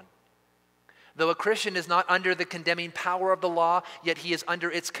 3:31. Though a Christian is not under the condemning power of the law, yet he is under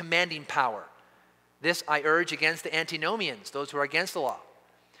its commanding power. This I urge against the antinomians, those who are against the law,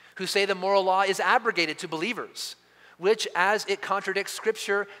 who say the moral law is abrogated to believers, which as it contradicts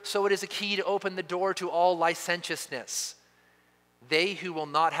Scripture, so it is a key to open the door to all licentiousness. They who will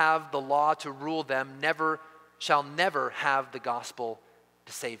not have the law to rule them shall never have the gospel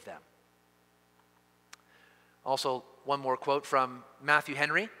to save them. Also, one more quote from Matthew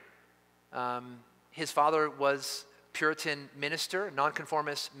Henry. His father was Puritan minister,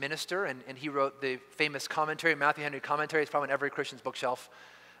 nonconformist minister, and he wrote the famous commentary, Matthew Henry commentary. It's probably on every Christian's bookshelf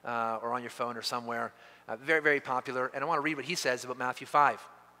or on your phone or somewhere. Very, very popular. And I want to read what he says about Matthew 5.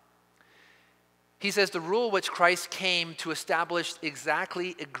 He says, the rule which Christ came to establish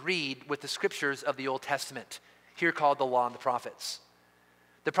exactly agreed with the scriptures of the Old Testament, here called the law and the prophets.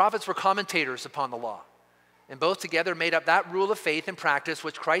 The prophets were commentators upon the law, and both together made up that rule of faith and practice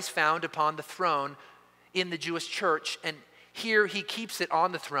which Christ found upon the throne in the Jewish church, and here he keeps it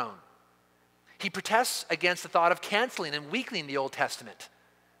on the throne. He protests against the thought of canceling and weakening the Old Testament.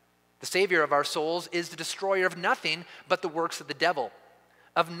 The Savior of our souls is the destroyer of nothing but the works of the devil,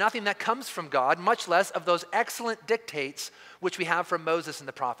 of nothing that comes from God, much less of those excellent dictates which we have from Moses and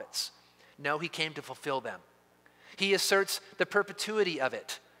the prophets. No, he came to fulfill them. He asserts the perpetuity of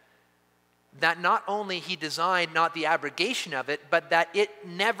it, that not only he designed not the abrogation of it, but that it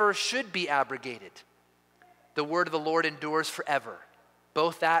never should be abrogated. The word of the Lord endures forever,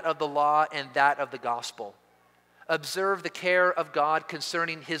 both that of the law and that of the gospel. Observe the care of God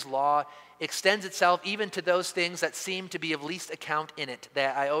concerning his law extends itself even to those things that seem to be of least account in it, the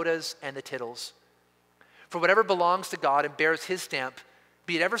iotas and the tittles. For whatever belongs to God and bears his stamp,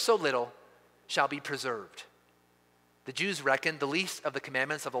 be it ever so little, shall be preserved. The Jews reckoned the least of the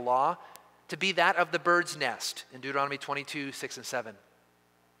commandments of the law to be that of the bird's nest in Deuteronomy 22, 6 and 7.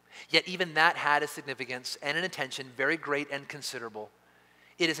 Yet even that had a significance and an intention very great and considerable.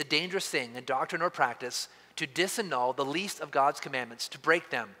 It is a dangerous thing in doctrine or practice to disannul the least of God's commandments, to break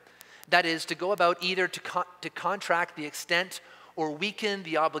them. That is, to go about either to contract the extent or weaken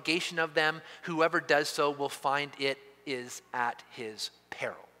the obligation of them. Whoever does so will find it is at his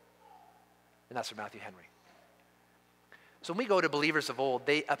peril. And that's from Matthew Henry. So when we go to believers of old,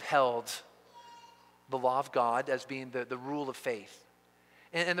 they upheld the law of God as being the rule of faith.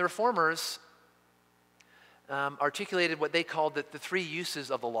 And the reformers articulated what they called the three uses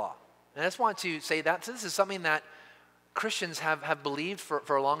of the law. And I just want to say that this is something that Christians have believed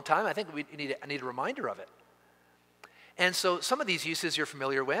for a long time. I think we need a reminder of it. And so some of these uses you're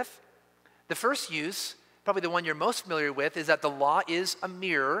familiar with. The first use, probably the one you're most familiar with, is that the law is a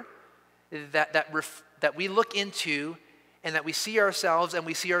mirror that we look into, and that we see ourselves and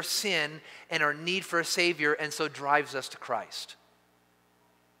we see our sin and our need for a Savior, and so drives us to Christ.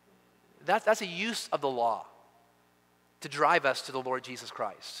 That's a use of the law, to drive us to the Lord Jesus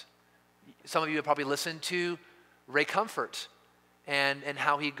Christ. Some of you have probably listened to Ray Comfort and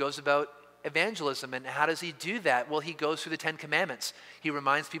how he goes about evangelism. And how does he do that? Well, he goes through the 10 Commandments. He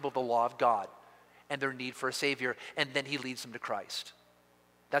reminds people of the law of God and their need for a Savior, and then he leads them to Christ.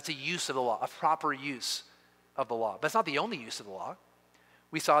 That's a use of the law, a proper use of the law. But it's not the only use of the law.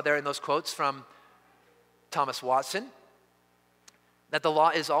 We saw there in those quotes from Thomas Watson that the law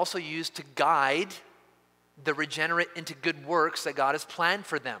is also used to guide the regenerate into good works that God has planned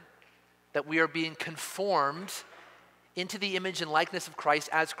for them, that we are being conformed into the image and likeness of Christ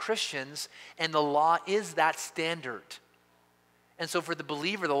as Christians, and the law is that standard. And so for the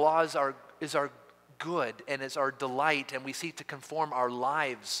believer, the law is our good and is our delight, and we seek to conform our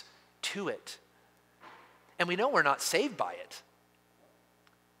lives to it. And we know we're not saved by it,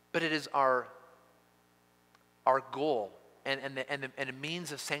 but it is our goal and a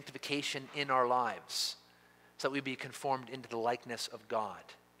means of sanctification in our lives, so that we be conformed into the likeness of God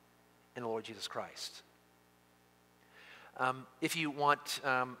and the Lord Jesus Christ. If you want,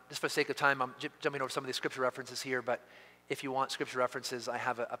 just for the sake of time, I'm jumping over some of these scripture references here, but if you want scripture references, I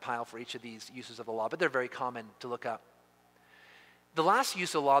have a pile for each of these uses of the law, but they're very common to look up. The last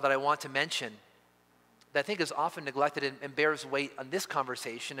use of law that I want to mention, that I think is often neglected and bears weight on this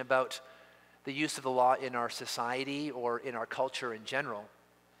conversation about the use of the law in our society or in our culture in general,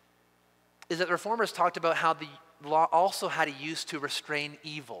 is that the reformers talked about how the law also had a use to restrain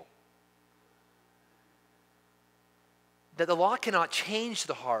evil. That the law cannot change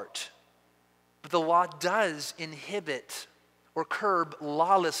the heart, but the law does inhibit or curb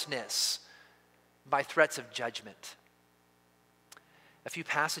lawlessness by threats of judgment. A few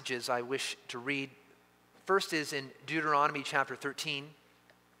passages I wish to read. First is in Deuteronomy chapter 13.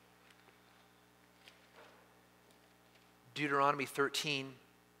 Deuteronomy 13.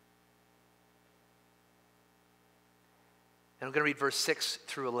 And I'm going to read verse 6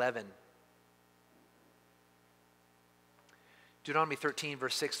 through 11. Deuteronomy 13,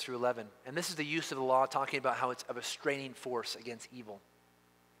 verse 6 through 11. And this is the use of the law, talking about how it's a restraining force against evil.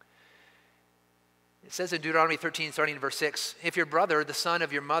 It says in Deuteronomy 13, starting in verse 6, if your brother, the son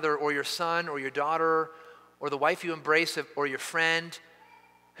of your mother, or your son, or your daughter, or the wife you embrace, or your friend,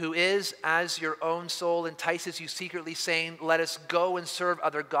 who is as your own soul, entices you secretly, saying, let us go and serve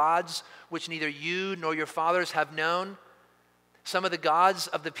other gods, which neither you nor your fathers have known, some of the gods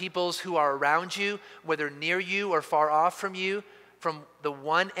of the peoples who are around you, whether near you or far off from you, from the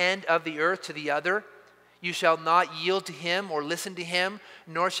one end of the earth to the other, you shall not yield to him or listen to him,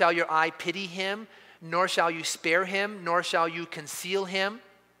 nor shall your eye pity him, nor shall you spare him, nor shall you conceal him,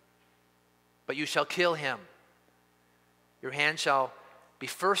 but you shall kill him. Your hand shall be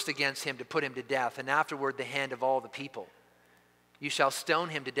first against him to put him to death, and afterward the hand of all the people. You shall stone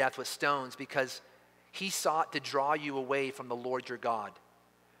him to death with stones, because he sought to draw you away from the Lord your God,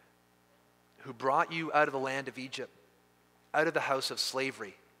 who brought you out of the land of Egypt, out of the house of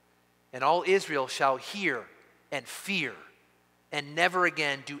slavery. And all Israel shall hear and fear, and never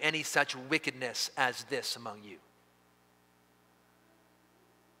again do any such wickedness as this among you.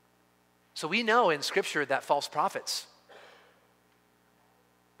 So we know in Scripture that false prophets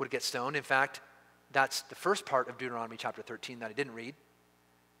would get stoned. In fact, that's the first part of Deuteronomy chapter 13 that I didn't read.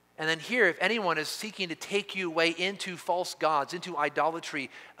 And then here, if anyone is seeking to take you away into false gods, into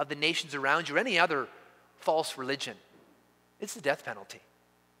idolatry of the nations around you, or any other false religion, it's the death penalty.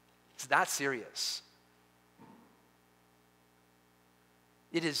 It's that serious.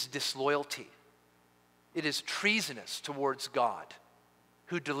 It is disloyalty. It is treasonous towards God,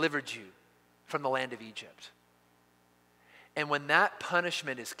 who delivered you from the land of Egypt. And when that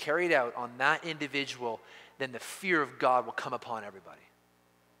punishment is carried out on that individual, then the fear of God will come upon everybody.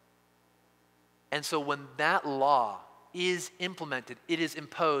 And so when that law is implemented, it is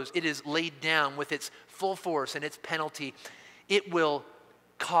imposed, it is laid down with its full force and its penalty, it will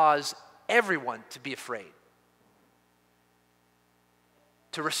cause everyone to be afraid,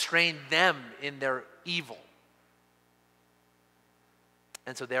 to restrain them in their evil.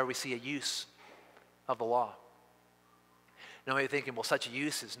 And so there we see a use of the law. Now you're thinking, well, such a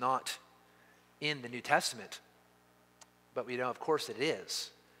use is not in the New Testament. But we know, of course, that it is.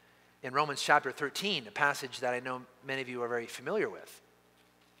 In Romans chapter 13, a passage that I know many of you are very familiar with.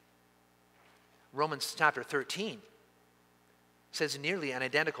 Romans chapter 13 says nearly an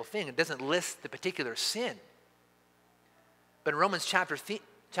identical thing. It doesn't list the particular sin. But in Romans chapter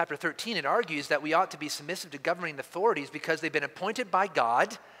 13, it argues that we ought to be submissive to governing authorities because they've been appointed by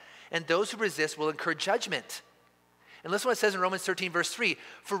God, and those who resist will incur judgment. And listen to what it says in Romans 13, verse 3.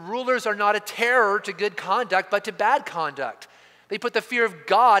 For rulers are not a terror to good conduct, but to bad conduct. They put the fear of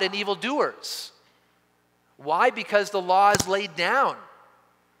God in evildoers. Why? Because the law is laid down.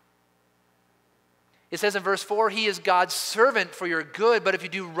 It says in verse 4, he is God's servant for your good, but if you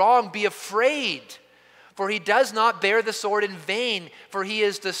do wrong, be afraid. For he does not bear the sword in vain, for he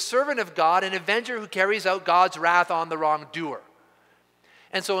is the servant of God, an avenger who carries out God's wrath on the wrongdoer.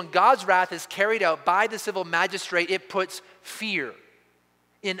 And so when God's wrath is carried out by the civil magistrate, it puts fear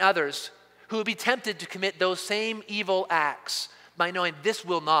in others who will be tempted to commit those same evil acts by knowing this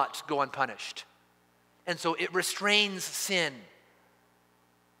will not go unpunished. And so it restrains sin.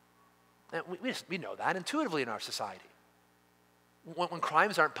 And we know that intuitively in our society. When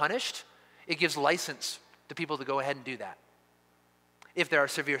crimes aren't punished, it gives license to people to go ahead and do that. If there are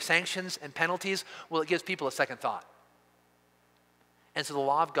severe sanctions and penalties, well, it gives people a second thought. And so the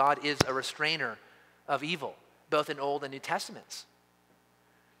law of God is a restrainer of evil, both in Old and New Testaments.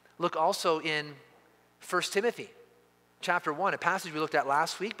 Look also in 1 Timothy chapter 1, a passage we looked at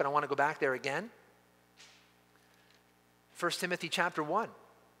last week, but I want to go back there again. 1 Timothy chapter 1,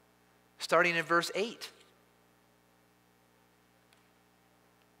 starting in verse 8.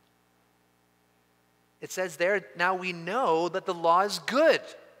 It says there, now we know that the law is good.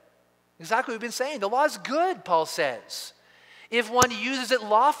 Exactly what we've been saying. The law is good, Paul says, if one uses it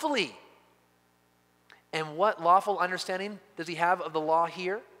lawfully. And what lawful understanding does he have of the law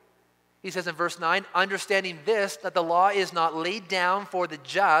here? He says in verse 9, understanding this, that the law is not laid down for the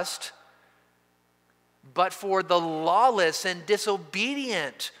just, but for the lawless and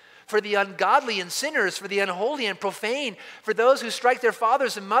disobedient, for the ungodly and sinners, for the unholy and profane, for those who strike their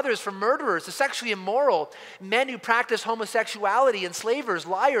fathers and mothers, for murderers, the sexually immoral, men who practice homosexuality, enslavers,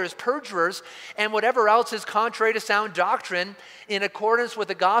 liars, perjurers, and whatever else is contrary to sound doctrine, in accordance with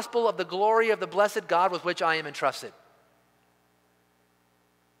the gospel of the glory of the blessed God with which I am entrusted.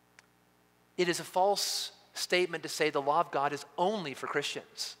 It is a false statement to say the law of God is only for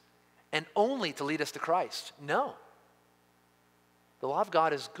Christians and only to lead us to Christ. No. The law of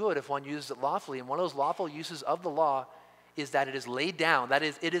God is good if one uses it lawfully, and one of those lawful uses of the law is that it is laid down. That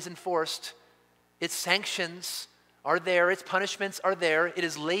is, it is enforced. Its sanctions are there. Its punishments are there. It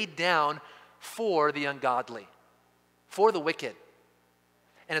is laid down for the ungodly, for the wicked.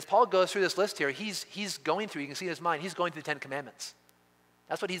 And as Paul goes through this list here, he's going through, you can see in his mind, he's going through the Ten Commandments.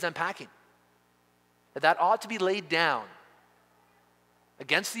 That's what he's unpacking. That ought to be laid down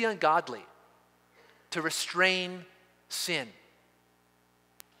against the ungodly to restrain sin.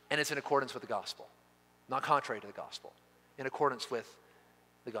 And it's in accordance with the gospel, not contrary to the gospel, in accordance with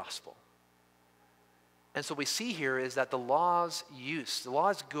the gospel. And so we see here is that the law's use, the law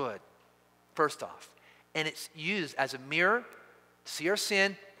is good, first off, and it's used as a mirror to see our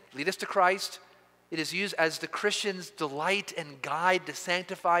sin, lead us to Christ. It is used as the Christian's delight and guide to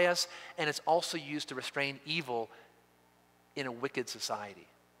sanctify us, and it's also used to restrain evil in a wicked society,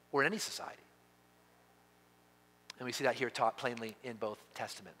 or in any society. And we see that here taught plainly in both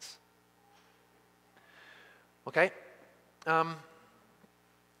testaments. Okay? I'm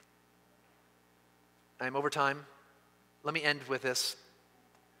over time. Let me end with this.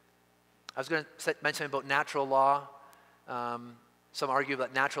 I was going to mention about natural law. Some argue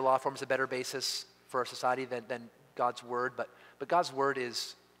that natural law forms a better basis for our society than God's word, but God's word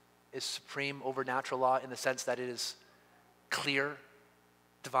is supreme over natural law in the sense that it is clear,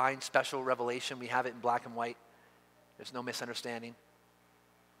 divine, special revelation. We have it in black and white. There's no misunderstanding.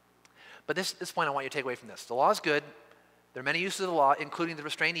 But this point I want you to take away from this. The law is good. There are many uses of the law, including to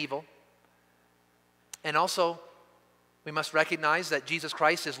restrain evil. And also, we must recognize that Jesus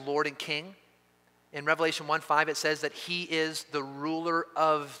Christ is Lord and King. In Revelation 1:5, it says that he is the ruler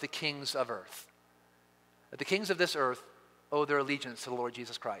of the kings of earth. That the kings of this earth owe their allegiance to the Lord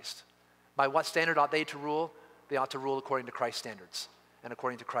Jesus Christ. By what standard ought they to rule? They ought to rule according to Christ's standards and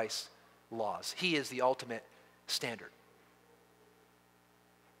according to Christ's laws. He is the ultimate standard.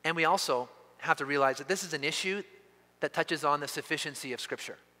 And we also have to realize that this is an issue that touches on the sufficiency of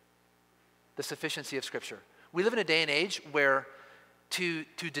Scripture. The sufficiency of Scripture. We live in a day and age where to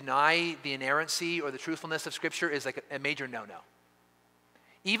deny the inerrancy or the truthfulness of Scripture is like a major no-no.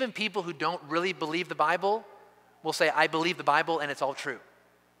 Even people who don't really believe the Bible will say, I believe the Bible and it's all true.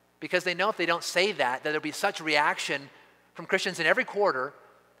 Because they know if they don't say that there'll be such reaction from Christians in every quarter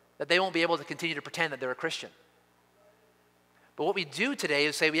that they won't be able to continue to pretend that they're a Christian. But what we do today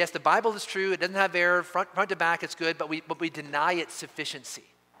is say, yes, the Bible is true, it doesn't have error, front to back, it's good, but we deny its sufficiency.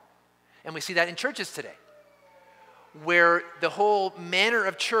 And we see that in churches today, where the whole manner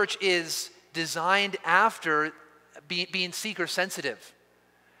of church is designed after being seeker sensitive.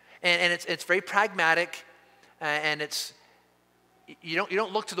 And it's very pragmatic, and it's you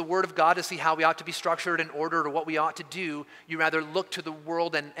don't look to the Word of God to see how we ought to be structured and ordered or what we ought to do. You rather look to the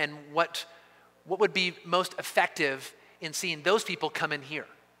world and what would be most effective in seeing those people come in here.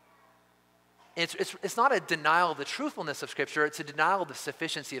 It's not a denial of the truthfulness of Scripture, it's a denial of the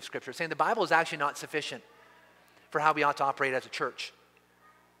sufficiency of Scripture, saying the Bible is actually not sufficient for how we ought to operate as a church.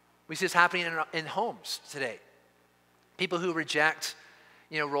 We see this happening in homes today. People who reject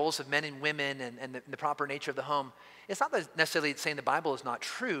roles of men and women and the proper nature of the home. It's not necessarily saying the Bible is not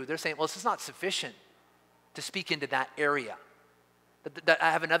true. They're saying, well, this is not sufficient to speak into that area. That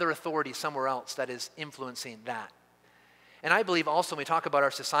I have another authority somewhere else that is influencing that. And I believe also when we talk about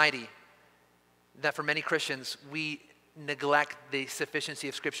our society, that for many Christians, we neglect the sufficiency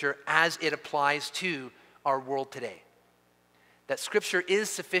of Scripture as it applies to our world today. That Scripture is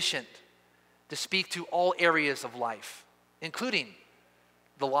sufficient to speak to all areas of life, including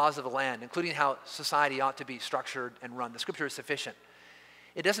the laws of the land, including how society ought to be structured and run. The Scripture is sufficient.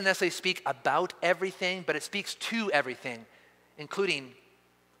 It doesn't necessarily speak about everything, but it speaks to everything, including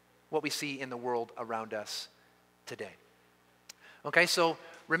what we see in the world around us today. Okay, so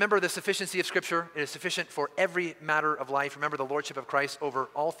remember the sufficiency of Scripture. It is sufficient for every matter of life. Remember the lordship of Christ over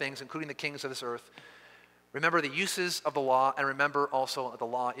all things, including the kings of this earth. Remember the uses of the law, and remember also that the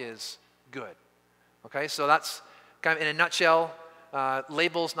law is good. Okay, so that's kind of in a nutshell.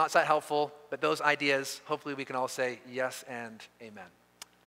 Labels not that helpful, but those ideas, hopefully we can all say yes and amen.